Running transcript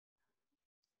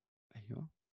ايوه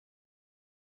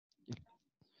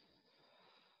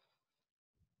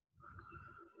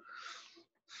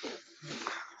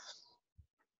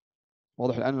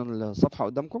واضح الان الصفحه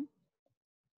قدامكم؟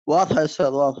 واضحه يا استاذ،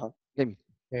 واضحه. جميل.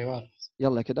 ايوه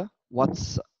يلا كده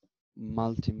واتس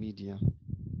مالتي ميديا.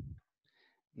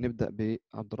 نبدا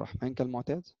بعبد الرحمن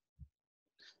كالمعتاد.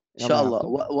 ان شاء الله.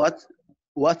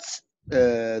 what's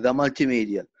the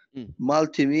multimedia?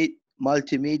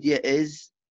 Multimedia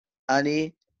is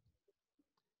any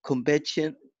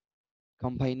combination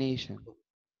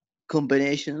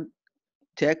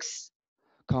text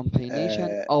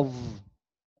combination of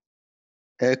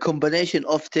combination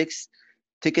of text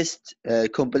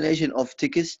combination of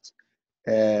text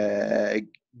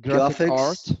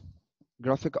graphics,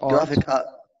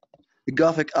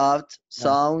 graphic art,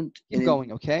 sound. Keep going,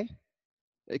 okay?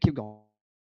 Keep going.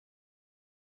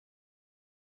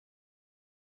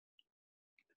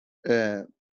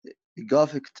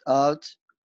 Graphic art,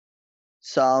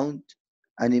 sound,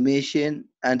 animation,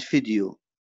 and video.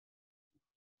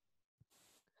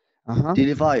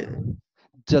 Delivered.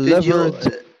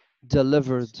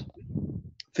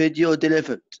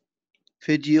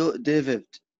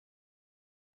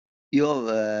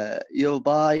 Your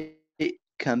by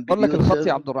computer. أكبر لك الخط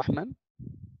يا عبد الرحمن؟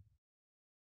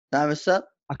 نعم أستاذ.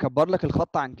 أكبر لك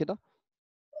الخط عن كده؟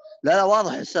 لا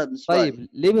واضح يا أستاذ بالنسبة لي. طيب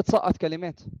ليه بتسقط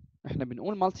كلمات؟ إحنا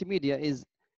بنقول multimedia is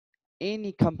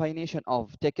any combination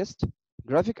of text,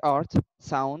 graphic art,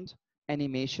 sound,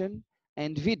 animation,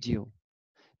 and video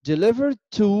delivered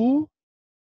to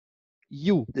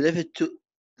you. Delivered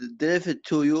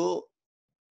to you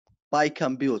by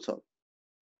computer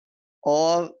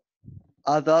or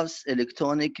others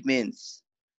electronic means.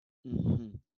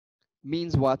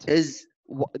 Means what? Is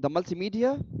the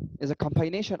multimedia is a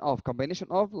combination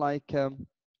of like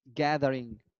gathering,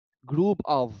 group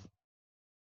of,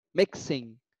 mixing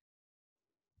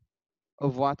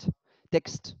of what?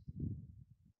 Text.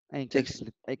 أي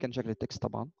كان شكل التكست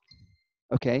طبعا.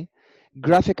 Okay.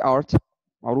 Graphic art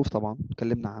معروف طبعا،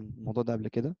 اتكلمنا عن الموضوع ده قبل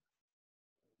كده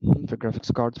في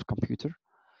graphics card في الكمبيوتر.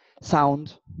 Sound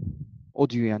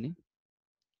audio يعني.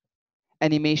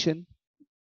 Animation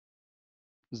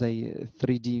زي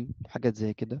 3D حاجات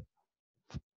زي كده.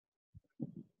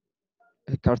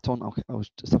 كرتون أو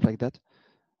stuff like that.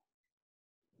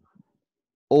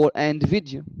 Or and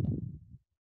video.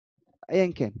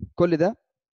 أيا كان كل ده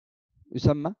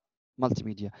يسمى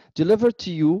multimedia. Delivered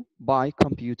to you by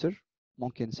computer.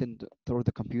 ممكن send through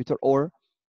the computer or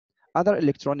other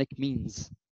electronic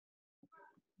means.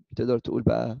 تقدر تقول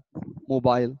بقى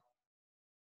موبايل،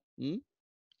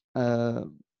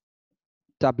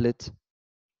 تابلت،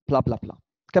 بلا بلا بلا.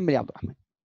 كمل يا عبد الرحمن.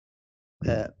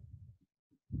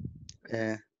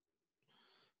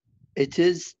 It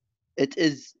is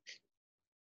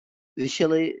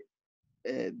visually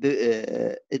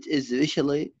it is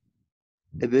visually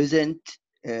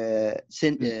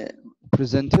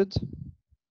presented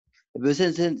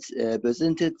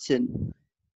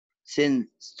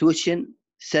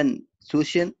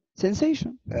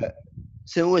sensation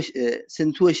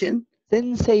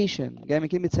جاي من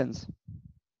كلمة sense.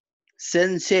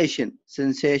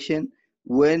 sensation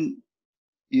when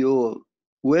you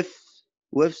with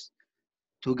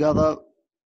together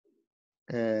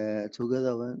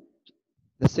when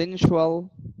the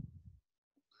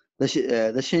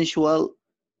sensual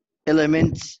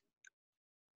elements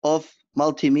of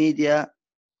multimedia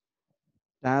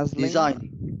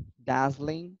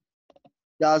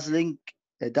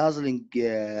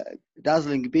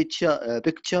dazzling picture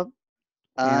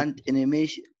and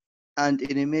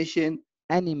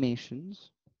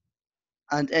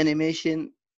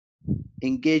animation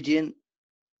engaging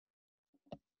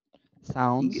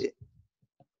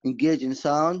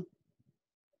sound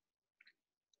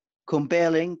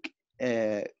compelling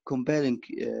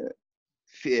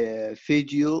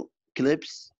video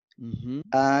clips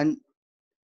and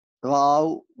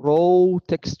raw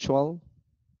textual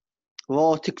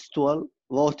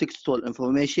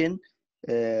information.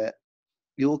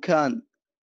 You can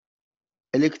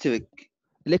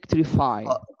electrify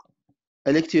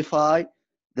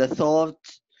the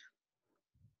thought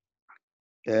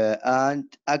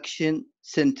and action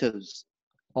centers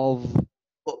of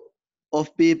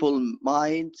people's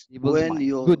minds when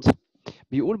you good.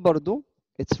 بيقول برضو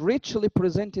it's richly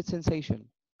presented sensation.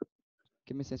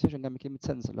 كلمة sensation جاية من كلمة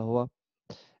sense اللي هو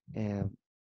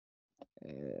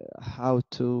how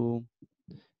to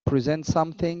present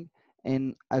something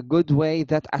in a good way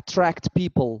that attract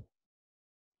people.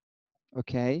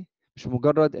 okay. مش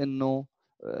مجرد انه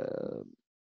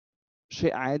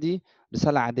شيء عادي،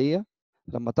 رسالة عادية.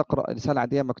 لما تقرأ رسالة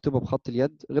عادية مكتوبة بخط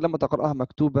اليد غير لما تقرأها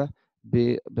مكتوبة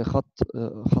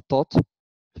خطاط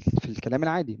في الكلام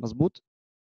العادي. مظبوط.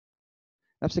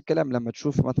 نفس الكلام لما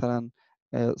تشوف مثلا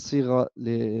صيغة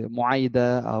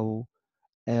لمعايدة أو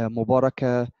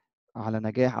مباركة على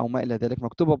نجاح أو ما إلى ذلك،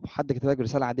 مكتوبة حد كتب لك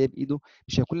رسالة عادية بإيده،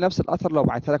 مش هيكون نفس الأثر لو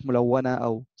بعتها لك ملونة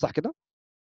أو صح كده؟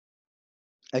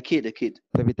 اكيد.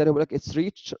 فبالتالي بقول لك it's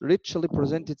richly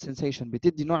presented sensation،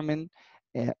 بتدي نوع من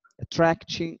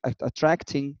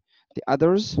attracting the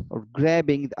others or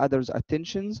grabbing the others'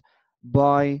 attentions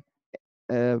by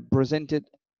presented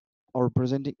or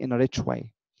presenting in a rich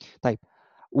way. طيب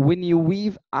when you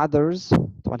weave others،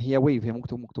 طبعا هي wave، هي ممكن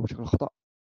تكون بشكل خطأ.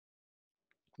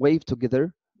 wave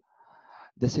together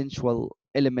the sensual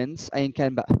elements ايا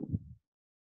كان بقى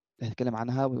هنتكلم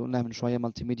عنها وقلناها من شويه.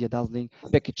 multimedia dazzling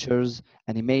pictures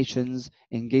animations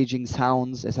engaging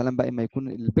sounds. يا سلام بقى اما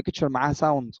يكون البيكتشر معاها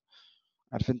ساوند،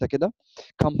 عارف انت كده.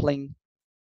 compelling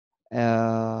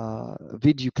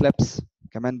فيديو كليبس،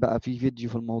 كمان بقى في فيديو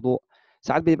في الموضوع.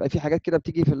 ساعات بيبقى في حاجات كده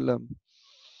بتيجي في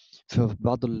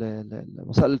بعض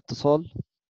وسائل الاتصال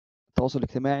التواصل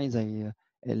الاجتماعي زي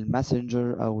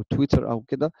الماسنجر او تويتر او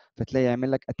كده، فتلاقي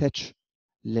يعمل لك اتاتش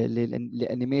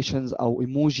لانيميشنز او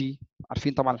ايموجي.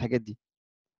 عارفين طبعا الحاجات دي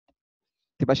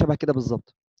تبقى شبه كده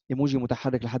بالظبط. ايموجي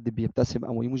متحرك لحد بيبتسم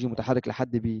او ايموجي متحرك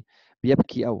لحد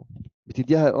بيبكي، او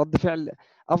بتديها رد فعل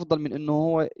افضل من انه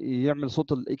هو يعمل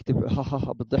صوت يكتب ها ها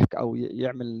ها بالضحك او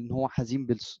يعمل ان هو حزين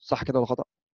صح كده ولا خطأ؟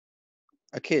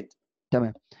 اكيد.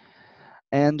 تمام.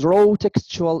 and raw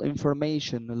textual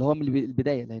information اللي هو من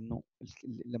البدايه، لانه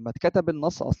لما اتكتب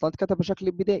النص اصلا اتكتب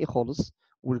بشكل بدائي خالص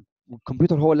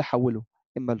والكمبيوتر هو اللي حوله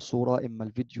اما الصوره اما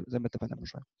الفيديو زي ما اتفقنا من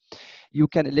شويه. you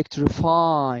can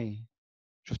electrify،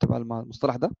 شفت بقى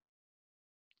المصطلح ده؟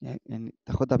 يعني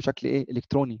تاخدها بشكل ايه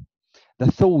الكتروني. the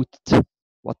thought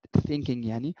what thinking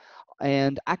يعني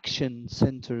and action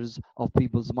centers of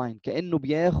people's mind، كأنه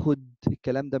بياخد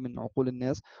الكلام ده من عقول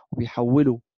الناس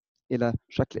وبيحوله إلى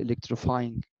شكل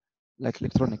electrifying like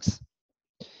electronics،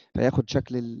 فياخد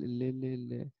شكل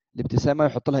الابتسامة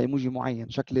يحط لها ايموجي معين،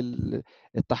 شكل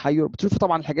التحير. بتشوف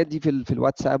طبعا الحاجات دي في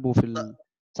الواتساب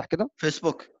صح كده؟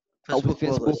 فيسبوك أو في برضه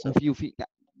الفيسبوك وفي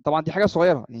طبعا دي حاجة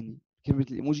صغيرة، يعني كلمة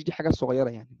الايموجي دي حاجة صغيرة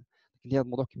يعني، لكن هي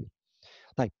الموضوع كبير.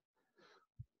 طيب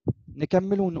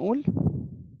نكمل ونقول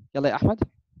يلا يا احمد.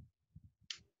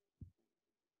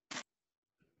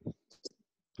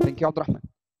 ثانك يو عبد الرحمن.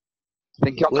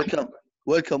 ثانك يو.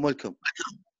 ويلكم.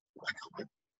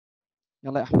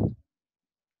 يلا يا احمد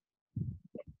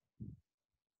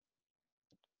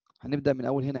هنبدا من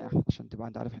اول هنا يا احمد عشان تبقى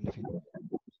انت عارف احنا فين.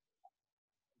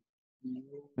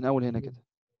 من اول هنا كده.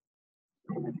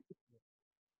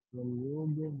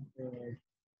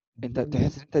 انت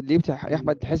تحس انت ليه يا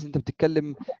احمد تحس انت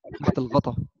بتتكلم تحت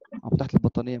الغطا او تحت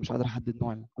البطانيه، مش قادر احدد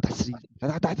نوع تحت السرير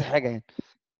تحت حاجه يعني.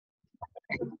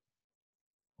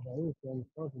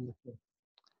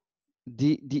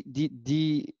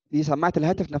 دي سماعه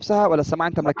الهاتف نفسها ولا السماعه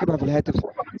انت مركبها في الهاتف؟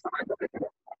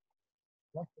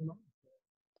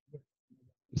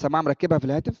 سماعه مركبها في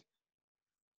الهاتف؟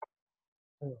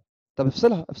 طب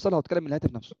افصلها واتكلم من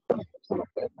الهاتف نفسه.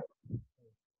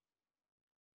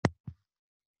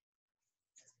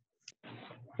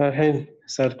 الحين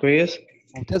صار كويس؟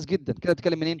 ممتاز جدا كده.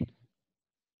 بتتكلم منين؟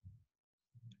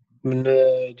 من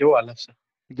جوال نفسه.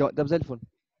 ده زي الفل.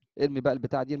 ارمي بقى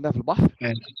البتاع دي ارميها في البحر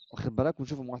واخد بالك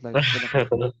ونشوف المواصله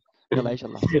هتتكلم. يلا عيش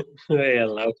الله.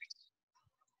 يلا اوكي.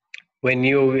 When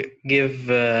you give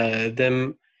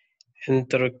them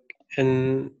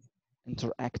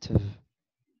interactive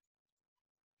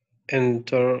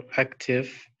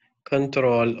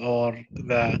control or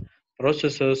the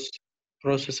processes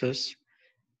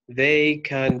they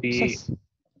can be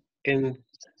in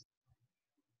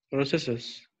processes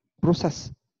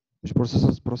مش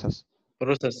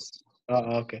process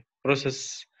okay process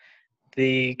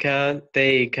they can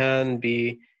be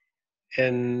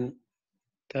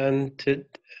intended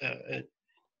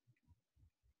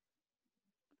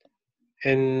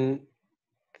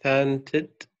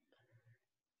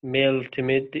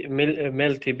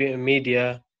multimedia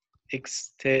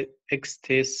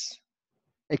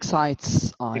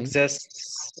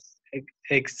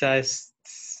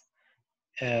exists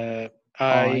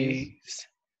eyes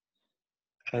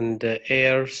and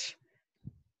ears,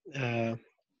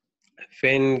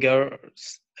 finger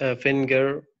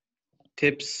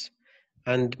tips,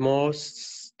 and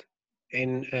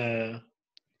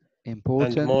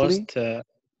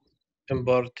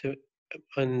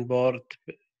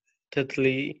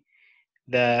importantly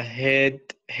the head.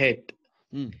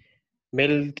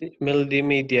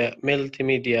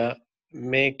 Multimedia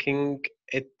making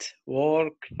it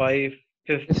work.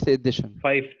 Fifth edition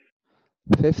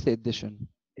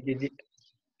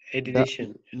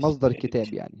edition. مصدر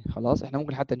كتاب يعني. خلاص احنا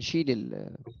ممكن حتى نشيل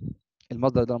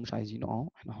المصدر ده لو مش عايزينه،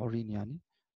 احنا حرين يعني.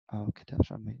 كده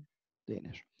عشان ما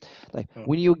يضايقناش. طيب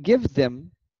when you give them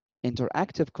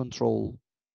interactive control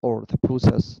or the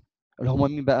process، اللي هم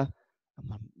مين بقى؟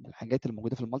 الحاجات اللي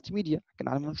موجوده في المالتي ميديا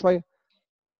كنا عنها من شويه،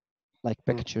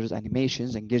 like pictures,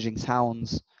 animations, engaging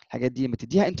sounds. الحاجات دي لما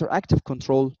تديها interactive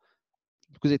control،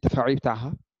 الجزء التفاعلي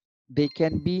بتاعها، they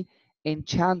can be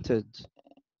enchanted.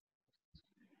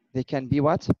 They can be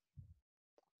what?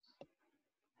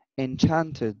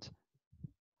 Enchanted.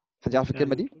 حد يعرف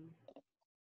الكلمة دي؟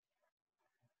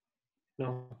 No.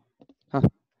 ها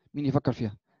مين يفكر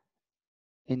فيها؟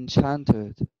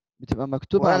 enchanted بتبقى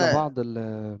مكتوبة على بعض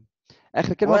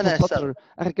آخر كلمة في السطر،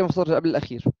 آخر كلمة في السطر قبل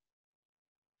الأخير.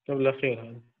 قبل الأخير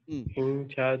هذا.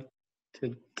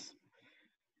 enchanted.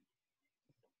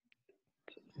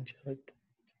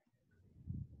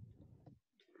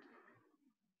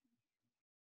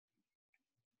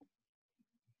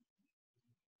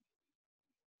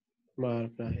 ما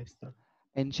أعرف لا يستاهل.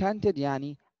 enchanted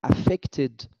يعني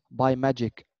affected by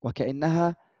magic،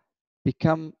 وكأنها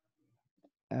become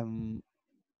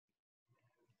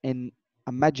in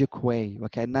a magic way،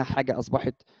 وكأنها حاجة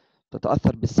أصبحت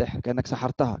تتأثر بالسحر، كأنك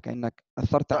سحرتها، كأنك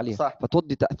أثرت عليها، صح.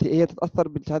 فتودي تأثير، هي تتأثر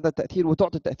بهذا التأثير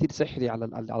وتعطي تأثير سحري على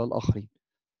الآخرين.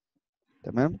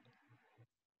 تمام؟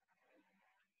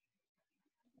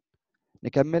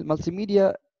 نكمل.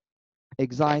 multimedia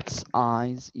excites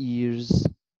eyes, ears,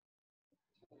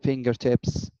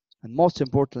 fingertips, and most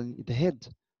importantly the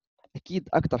head. اكيد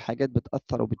اكتر حاجات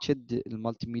بتاثر وبتشد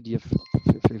المالتي ميديا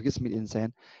في جسم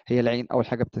الانسان هي العين، اول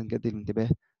حاجه بتنجذب الانتباه،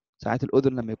 ساعات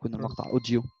الاذن لما يكون المقطع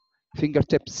اوديو، فينجر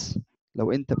تيبس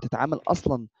لو انت بتتعامل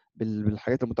اصلا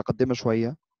بالحاجات المتقدمه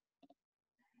شويه،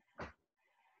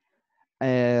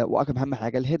 واهم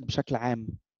حاجه الهيد بشكل عام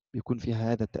بيكون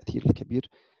فيها هذا التاثير الكبير،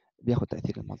 بياخد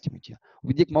تاثير المالتي ميديا.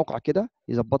 وبيديك موقع كده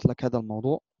يظبط لك هذا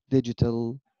الموضوع،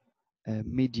 digital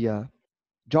media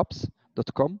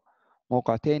jobs.com.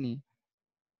 موقع تاني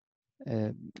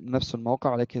نفس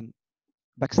الموقع ولكن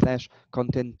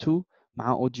 /content 2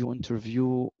 مع اوديو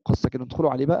انترفيو قصه كده،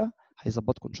 ادخلوا عليه بقى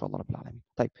هيظبطكم ان شاء الله رب العالمين.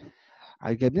 طيب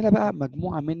جايب لنا بقى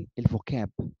مجموعه من الفوكاب،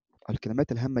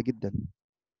 الكلمات الهامه جدا.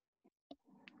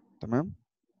 تمام؟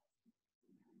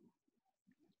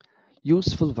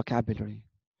 useful vocabulary.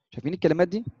 شايفين الكلمات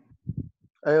دي؟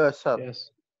 ايوه يا استاذ.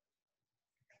 Yes.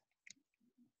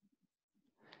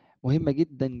 مهمه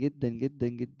جدا جدا جدا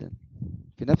جدا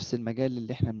في نفس المجال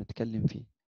اللي احنا بنتكلم فيه.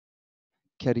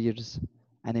 careers,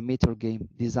 animator game,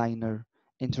 designer,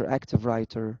 interactive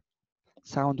writer,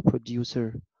 sound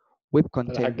producer, web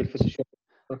هذا حق content. الفوتوشوب.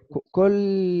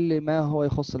 كل ما هو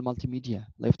يخص المالتي ميديا،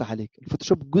 لا يفتح عليك،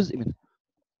 الفوتوشوب جزء منه.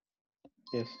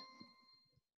 Yes.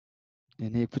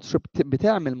 يعني الفوتوشوب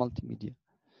بتعمل مالتي ميديا،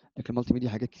 لكن المالتي ميديا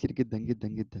حاجات كتير جدا جدا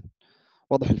جدا.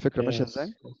 واضح الفكره ماشيه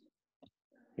ازاي؟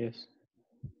 Yes.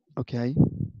 اوكي.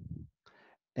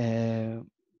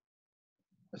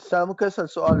 استاذ ممكن اسال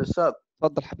سؤال استاذ؟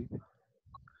 اتفضل حبيبي.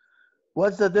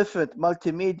 What's the difference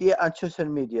multimedia and social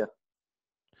media؟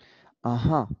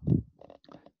 اها.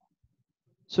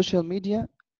 social media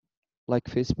like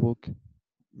Facebook,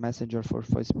 Messenger for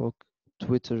Facebook,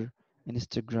 Twitter,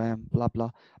 Instagram, blah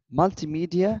blah.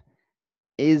 Multimedia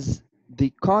is the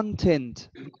content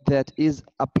that is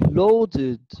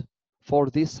uploaded for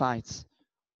these sites.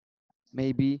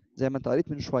 Maybe زي ما انت قريت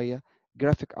من شويه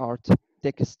graphic art,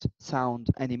 text, sound,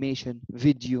 animation,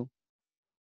 video.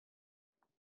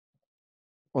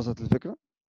 وصلت الفكره؟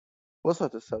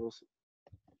 وصلت استاذ وصلت.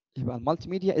 يبقى المالتي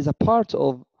ميديا is a part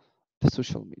of the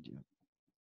social media.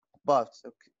 بارتس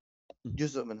اوكي.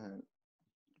 جزء منها.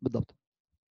 بالضبط.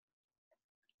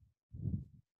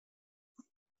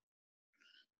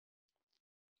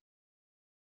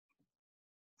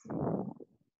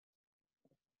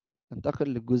 ننتقل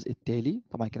للجزء التالي.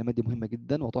 طبعا الكلمات دي مهمه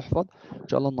جدا وتحفظ. ان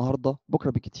شاء الله النهارده بكره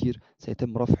بكتير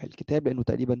سيتم رفع الكتاب لانه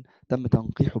تقريبا تم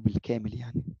تنقيحه بالكامل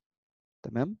يعني.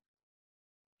 تمام؟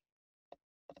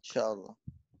 ان شاء الله.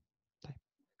 طيب.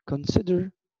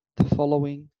 Consider the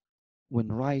following when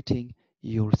writing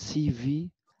your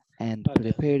CV and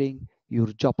preparing your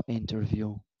job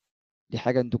interview. دي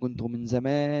حاجة انتوا كنتوا من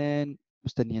زمان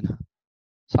مستنيينها،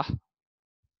 صح؟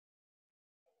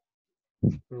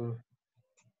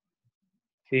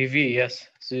 CV. Yes.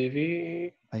 CV.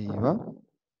 أيوه.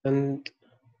 And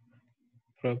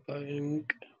preparing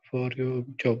for your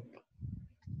job.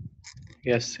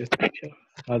 Yes.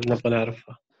 هذا نبغى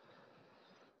نعرفها.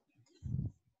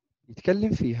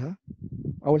 يتكلم فيها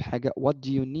أول حاجة what do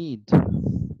you need to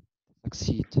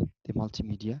succeed the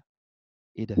multimedia.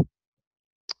 إيه ده؟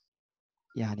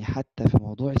 يعني حتى في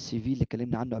موضوع السي في اللي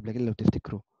اتكلمنا عنه قبل كده لو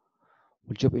تفتكروا،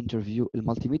 والجوب انترفيو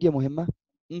المالتي ميديا مهمه.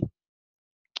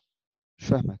 مش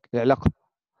فاهمك العلاقه.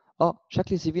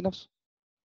 شكل السي في نفسه،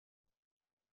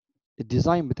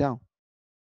 الديزاين بتاعه.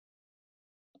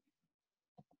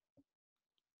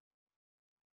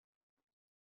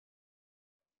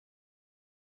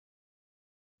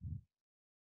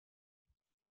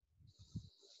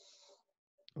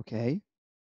 اوكي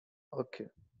اوكي.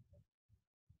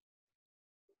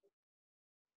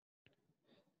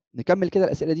 نكمل كده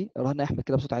الاسئله دي. اقراها لنا يا احمد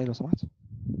كده بصوت عالي لو سمحت.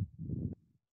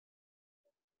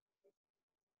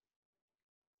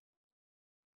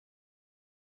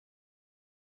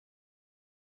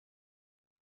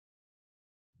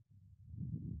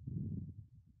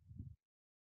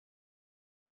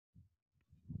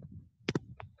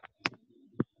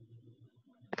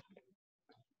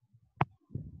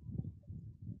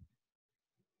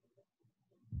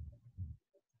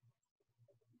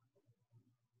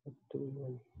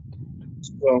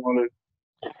 السلام عليكم.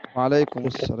 وعليكم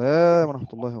السلام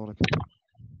ورحمه الله وبركاته.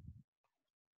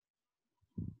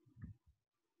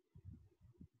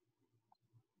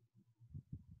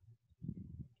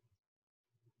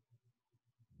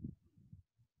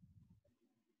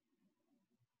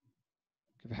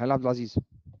 كيف الحال عبد العزيز؟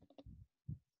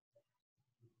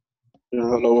 يا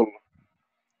هلا والله.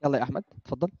 يلا يا احمد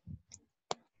اتفضل.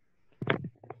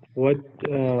 What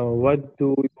do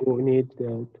you need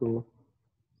to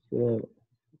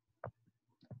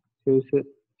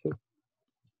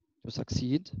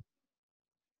succeed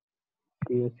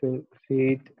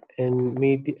succeed in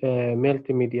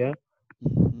multimedia?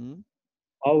 Mhm.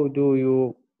 How do you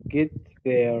get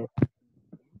there?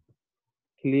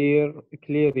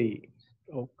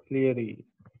 Clearly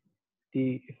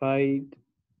define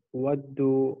what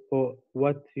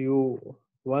you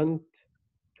want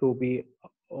to be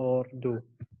or do.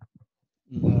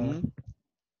 Mhm.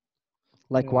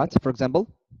 Like what, for example?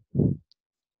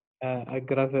 A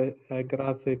graphicist, A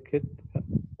Graphic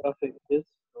graphic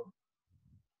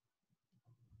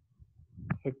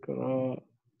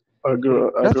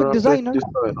designer. designer,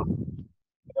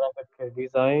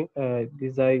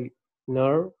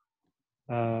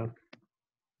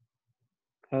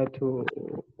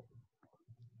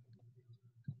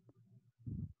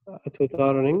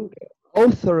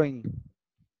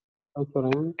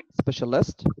 Authoring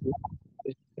specialist.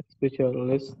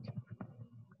 specialist,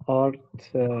 art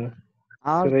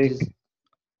Art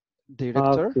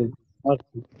director.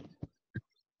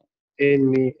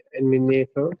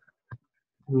 Animator.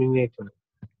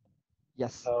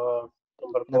 Yes.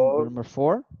 Number 4, Number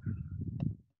 4.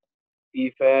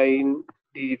 define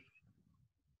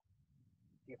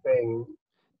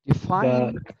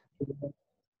Define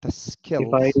the skills.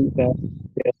 define that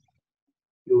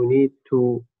you need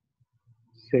to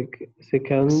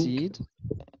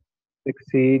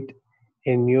succeed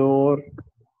in your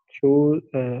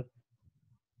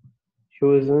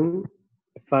chosen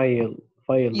field.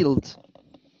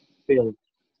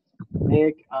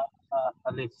 Make a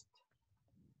list.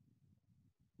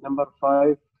 Number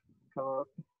 5.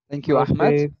 Thank you,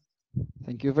 Ahmed.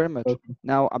 Thank you very much. Okay.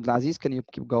 Now, Abdulaziz, can you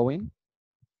keep going?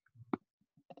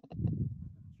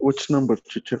 Which number,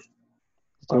 teacher?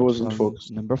 I wasn't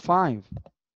focused. Number 5.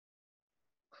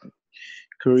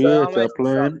 Create a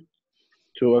plan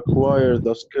to acquire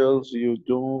the skills you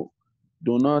do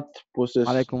not possess.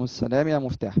 عليكم السلام يا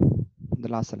مفتاح. الحمد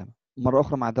لله على السلامة. مرة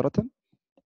أخرى معذرة.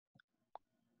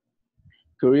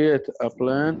 Create a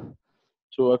plan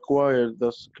to acquire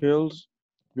the skills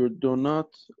you do not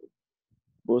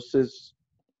possess.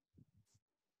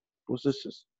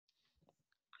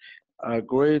 A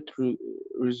great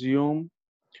resume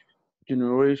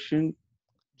generating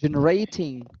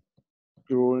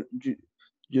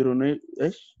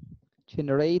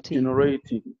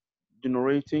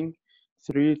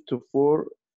 3 to 4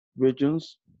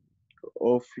 versions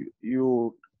of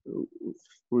your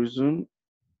resume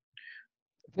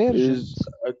versions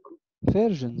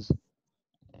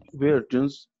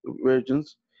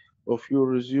of your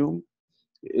resume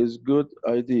is good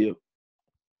idea.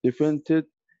 Defined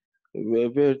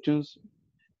versions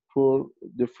for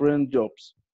different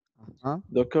jobs.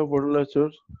 The cover letter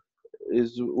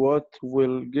is what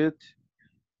will get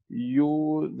you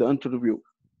the interview.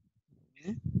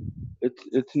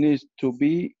 It needs to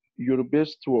be your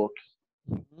best work.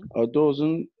 A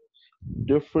dozen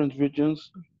different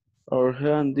visions are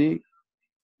handy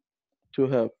to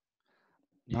have.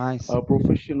 Nice. A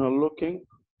professional looking,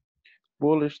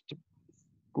 polished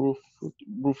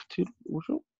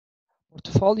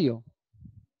portfolio.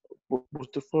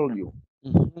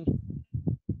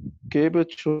 Keep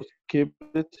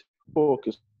it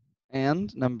focused.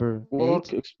 And number 8.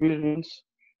 Work experience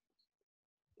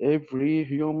every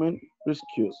human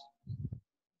rescues.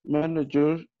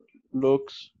 Manager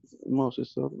looks mouse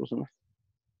يسار لو سمحت.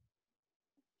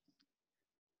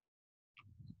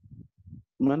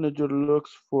 Manager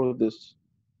looks for this.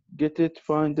 Get it,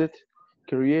 find it,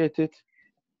 create it.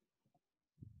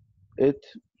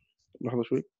 لحظة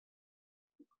شوي.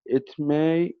 It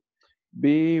may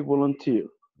be volunteer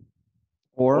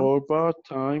or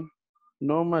part-time,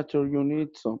 no matter you need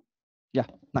some. Yeah,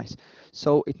 nice.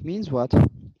 So it means what?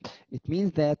 It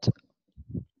means that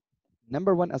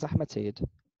number one, as Ahmed said,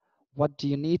 what do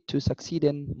you need to succeed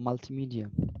in multimedia?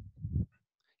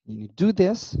 You do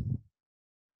this,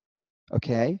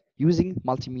 okay, using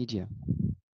multimedia.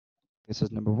 This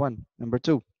is number one. Number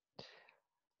two,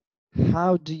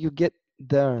 how do you get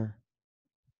there?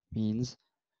 Means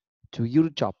to your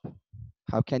job.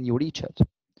 How can you reach it?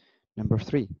 Number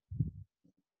three,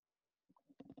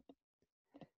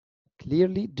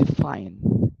 clearly define,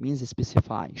 means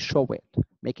specify, show it,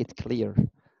 make it clear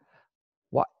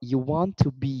what you want to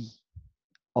be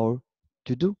or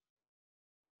to do,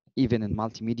 even in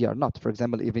multimedia or not. For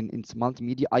example, even in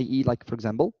multimedia, i.e. like, for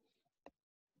example,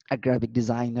 a graphic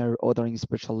designer, authoring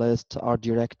specialist, art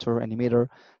director, animator,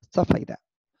 stuff like that.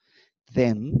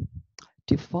 Then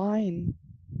define,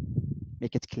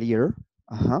 make it clear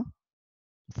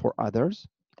for others,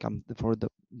 come for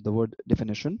the word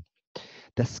definition,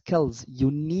 the skills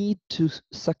you need to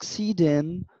succeed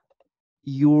in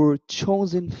your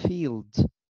chosen field.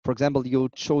 For example, you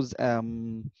chose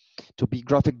to be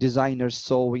graphic designer,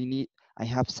 so I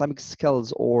have some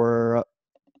skills or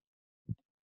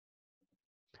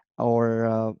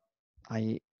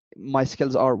my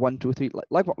skills are 1, 2, 3,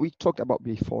 like what we talked about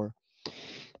before.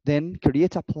 Then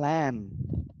create a plan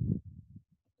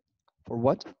for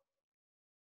what?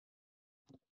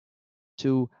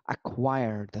 To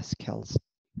acquire the skills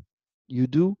you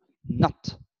do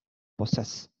not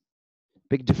possess.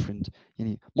 Big difference.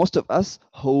 Most of us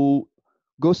who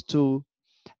goes to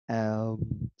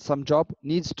some job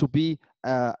needs to be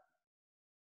a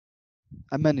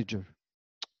manager.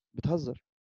 بتهزر.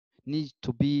 Needs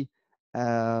to be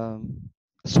a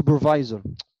supervisor.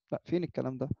 لا فين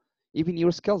الكلام ده؟ Even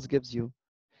your skills gives you.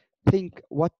 Think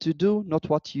what to do, not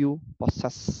what you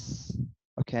possess.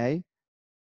 Okay.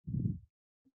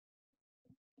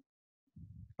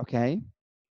 Okay.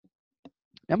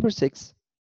 Number 6,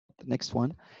 the next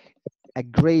one, a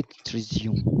great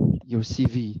resume, your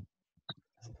CV.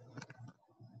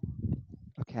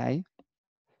 Okay.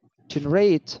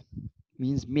 Generate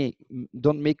means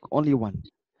don't make only one.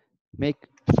 Make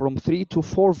from 3 to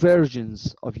 4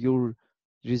 versions of your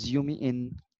resume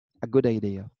in a good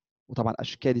idea. وطبعا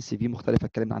اشكال السي في مختلفه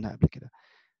اتكلمنا عنها قبل كده.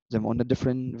 زي ما قلنا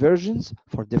different versions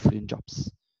for different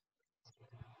jobs.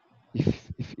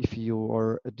 If you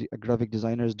are a graphic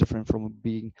designer, is different from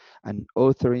being an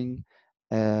authoring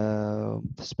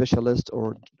specialist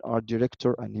or art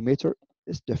director, animator,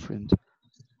 is different.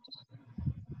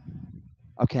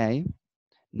 Okay.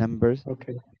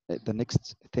 Okay. The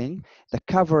next thing, the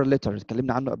cover letter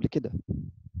اتكلمنا عنه قبل كده.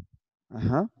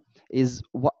 Is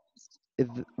what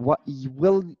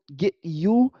will get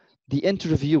you the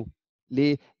interview.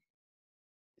 ليه؟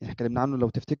 اتكلمنا عنه لو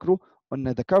تفتكروا،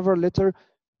 قلنا the cover letter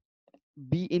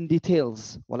be in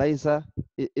details وليس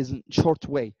is in short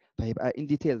way، فيبقى in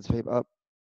details، فيبقى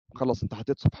خلاص انت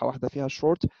حطيت صفحه واحده فيها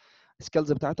short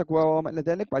السكيلز بتاعتك وما الى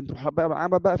ذلك، بعدين تروح بقى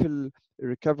عامل بقى في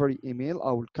الريكفري ايميل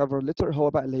او الكفر ليتر هو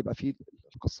بقى اللي هيبقى فيه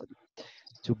القصه دي.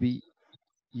 To be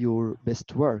your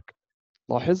best work.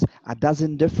 لاحظ a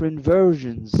dozen different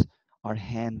versions are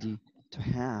handy to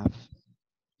have.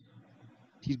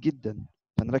 كتير جدا،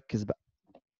 فنركز بقى.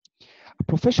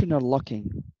 Professional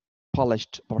looking,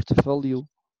 polished portfolio,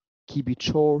 keep it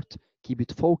short, keep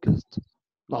it focused.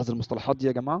 لاحظ المصطلحات دي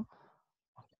يا جماعه.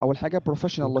 اول حاجه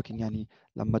بروفيشنال لوكينج، يعني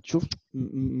لما تشوف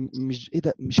مش ايه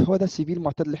ده، مش هو ده السي في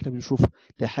المعتاد اللي احنا بنشوفه،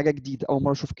 ده حاجه جديده اول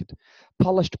مره اشوف كده.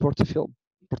 polished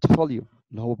portfolio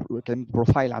اللي هو كلمه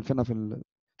بروفايل عارفينها في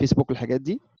الفيسبوك والحاجات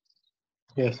دي.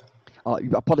 Yes.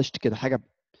 يبقى polished كده حاجه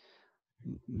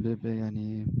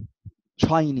يعني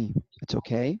shiny. it's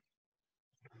okay.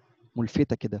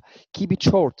 ملفته كده. keep it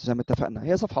short زي ما اتفقنا،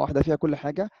 هي صفحه واحده فيها كل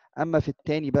حاجه. اما في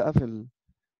الثاني بقى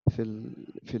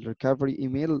في الريكفري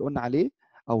ايميل اللي قلنا عليه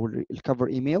او الكفر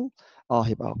ايميل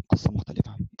هيبقى قصه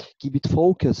مختلفه. keep it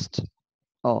focused.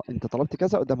 انت طلبت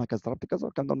كذا قدامها كذا، طلبت كذا،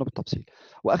 الكلام ده قلنا بالتفصيل.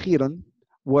 واخيرا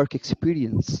work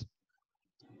experience.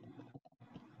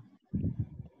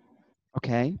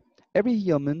 Okay. Every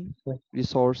human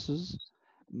resources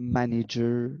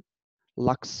manager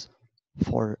looks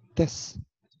for this.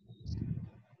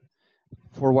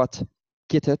 For what?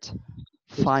 Get it,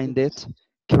 find it,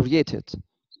 create it.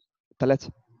 3.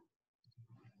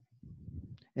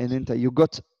 ان انت you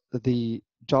got the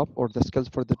job or the skills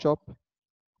for the job,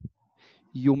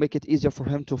 you make it easier for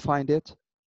him to find it,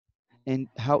 and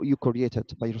how you create it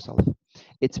by yourself.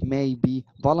 It may be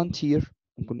volunteer،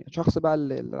 ممكن شخص بقى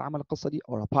اللي عمل القصة دي،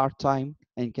 or a part time،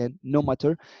 and can no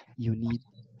matter you need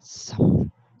some.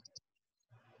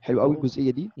 حلو قوي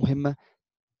الجزئية دي، مهمة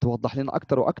توضح لنا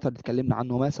أكتر وأكتر. اتكلمنا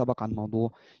عنه ما سبق عن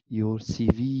موضوع your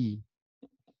CV.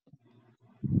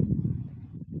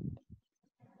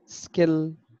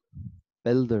 skill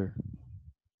builder.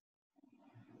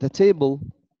 the table،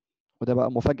 وده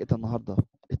بقى مفاجأة النهاردة،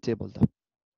 التيبل ده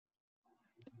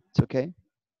it's okay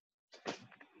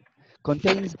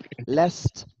contains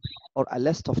list or a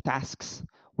list of tasks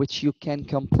which you can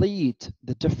complete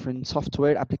the different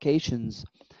software applications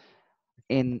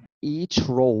in each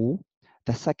row.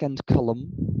 The second column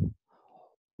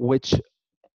which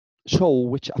show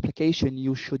which application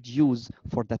you should use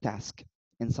for the task.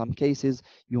 In some cases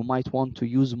you might want to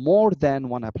use more than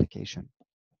one application.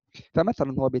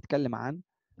 فمثلا هو بيتكلم عن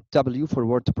W for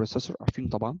word processor، عارفينه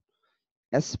طبعا.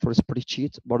 S for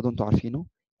spreadsheet، برضه انتوا عارفينه.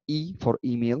 E for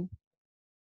email،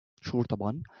 sure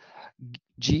طبعا.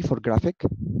 G for graphic،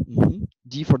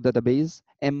 D for database،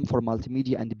 M for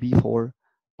multimedia، and B for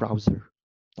browser.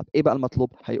 طب ايه بقى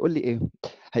المطلوب؟ هيقول لي ايه؟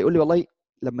 هيقول لي والله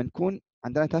لما نكون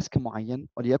عندنا تاسك معين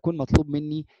وليكن مطلوب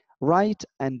مني write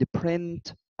and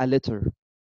print a letter.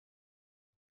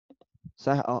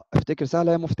 افتكر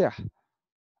سهله يا مفتاح،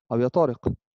 او يا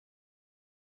طارق،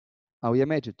 او يا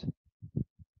ماجد.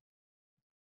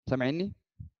 سامعني؟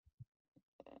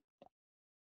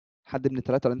 حد من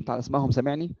الثلاثه اللي انت على اسمائهم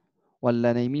سامعني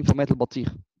ولا نايمين في ميه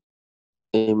البطيخ؟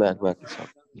 ايه معك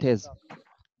ممتاز،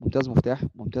 ممتاز مفتاح،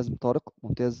 ممتاز طارق،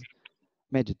 ممتاز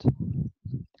ماجد.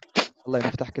 الله يا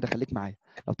مفتاح كده خليك معايا.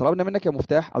 لو طلبنا منك يا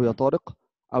مفتاح او يا طارق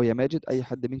او يا ماجد، اي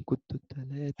حد منكم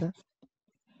الثلاثه،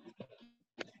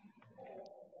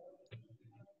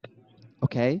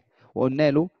 اوكي،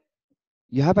 وقلنا له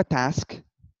you have a task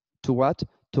to what?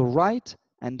 To write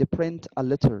and print a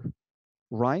letter.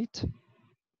 write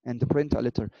and print a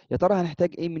letter. يا ترى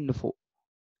هنحتاج ايه من فوق؟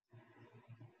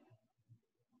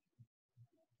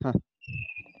 ها،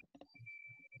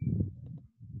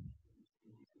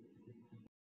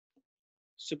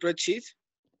 سبريد شيت.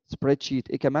 سبريد شيت.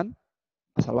 ايه كمان؟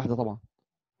 اسهل واحده طبعا.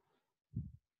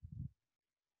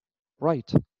 رايت.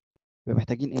 يبقى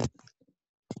محتاجين ايه؟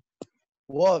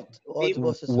 وورد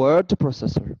بروسيسور. word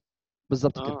processor.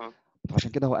 بالظبط كده.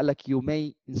 فعشان كده هو قال لك you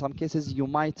may in some cases you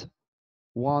might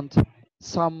want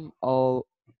some or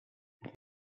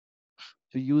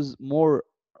to use more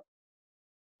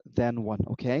than one.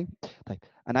 اوكي طيب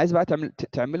انا عايز بقى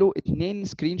تعملوا 2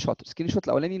 سكرين شوت. السكرين شوت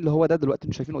الاولاني اللي هو ده دلوقتي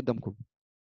انتوا شايفينه قدامكم.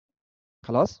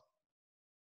 خلاص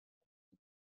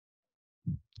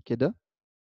كده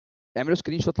اعملوا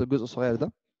سكرين شوت للجزء الصغير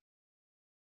ده.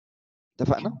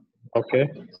 اتفقنا؟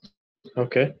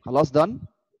 اوكي خلاص done.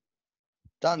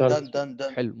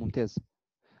 دن حلو ممتاز.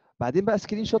 بعدين بقى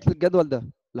سكرين شوت للجدول ده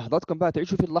اللي حضراتكم بقى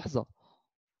تعيشوا فيه اللحظه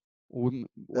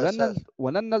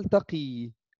ولن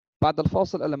نلتقي بعد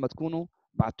الفاصل الا لما تكونوا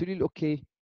بعتوا لي الاوكي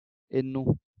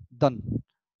انه done.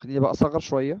 خليني بقى اصغر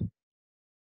شويه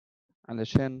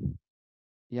علشان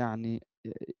يعني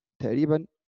تقريبا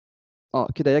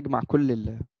كده يجمع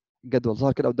كل الجدول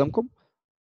ظهر كده قدامكم.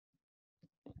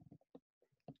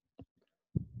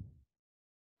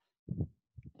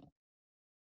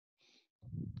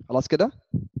 خلاص كده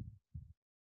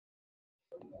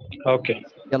اوكي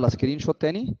يلا سكرين شوت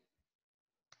تاني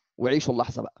وعيشوا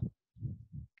اللحظه بقى.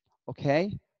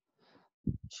 اوكي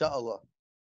ان شاء الله.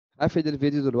 هقفل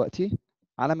الفيديو دلوقتي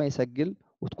على ما يسجل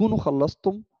وتكونوا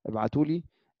خلصتم. ابعتوا لي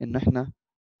ان احنا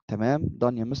تمام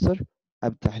دان يا مستر.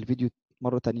 افتح الفيديو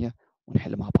مره تانية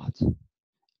ونحل مع بعض.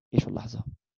 عيشوا اللحظه.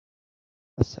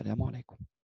 السلام عليكم.